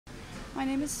My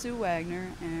name is Sue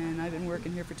Wagner, and I've been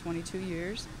working here for 22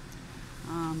 years.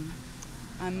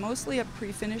 I'm mostly a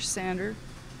pre-finished sander.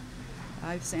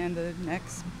 I sand the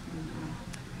necks,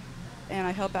 and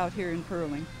I help out here in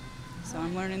purling. So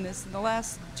I'm learning this. In the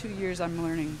last 2 years, I'm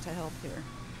learning to help here.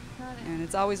 Got it. And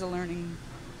it's always a learning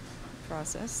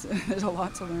process. There's a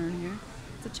lot to learn here.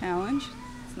 It's a challenge.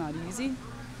 It's not easy,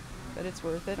 but it's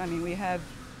worth it. I mean, we have,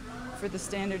 for the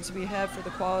standards we have for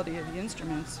the quality of the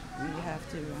instruments, we have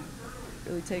to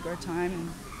really take our time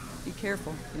and be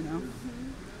careful, you know.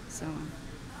 So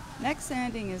neck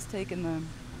sanding is taking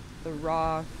the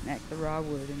raw neck, the raw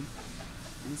wood,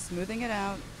 and smoothing it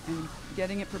out and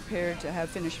getting it prepared to have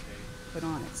finish put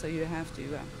on it. So you have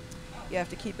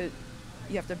to keep it,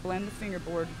 you have to blend the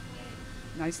fingerboard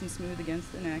nice and smooth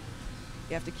against the neck.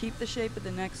 You have to keep the shape of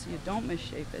the neck so you don't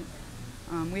misshape it.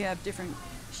 We have different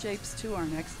shapes to our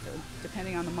necks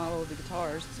depending on the model of the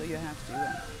guitars, so you have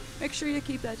to make sure you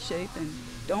keep that shape and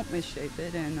don't misshape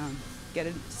it, and get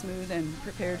it smooth and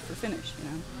prepared for finish, you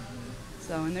know.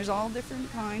 So, and there's all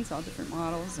different kinds, all different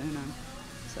models, and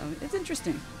so it's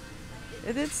interesting.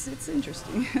 It's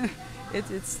interesting.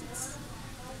 it's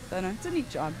a neat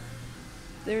job.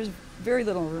 There's very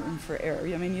little room for error.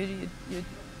 I mean, you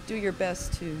do your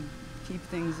best to keep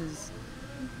things as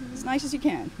nice as you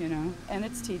can, you know, and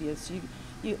it's tedious.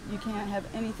 You can't have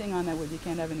anything on that wood. You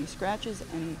can't have any scratches,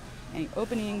 any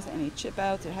openings, any chip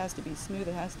outs. It has to be smooth.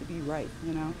 It has to be right,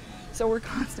 you know. So we're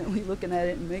constantly looking at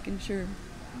it and making sure,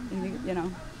 and you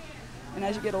know. And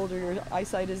as you get older, your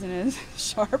eyesight isn't as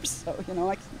sharp, so you know,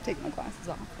 I take my glasses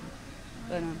off.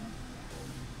 But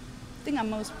the thing I'm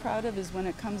most proud of is when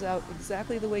it comes out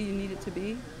exactly the way you need it to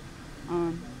be.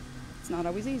 It's not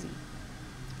always easy.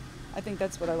 I think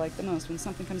that's what I like the most, when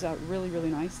something comes out really, really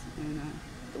nice and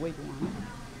the way you want it.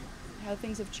 How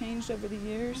things have changed over the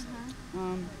years.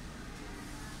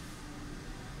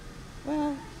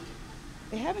 Well,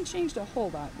 they haven't changed a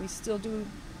whole lot. We still do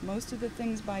most of the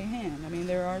things by hand. I mean,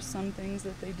 there are some things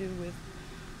that they do with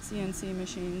CNC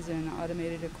machines and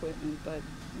automated equipment, but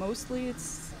mostly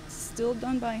it's still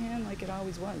done by hand like it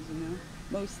always was, you know,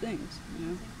 most things, you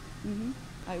know.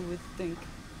 I would think.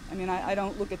 I mean, I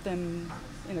don't look at them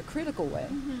in a critical way.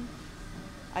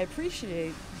 I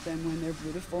appreciate them when they're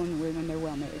beautiful and when they're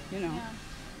well made, you know. Yeah.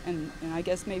 And I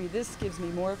guess maybe this gives me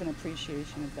more of an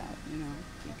appreciation of that, you know,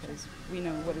 because we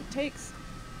know what it takes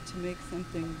to make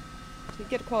something, to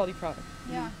get a quality product.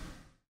 You Yeah. know?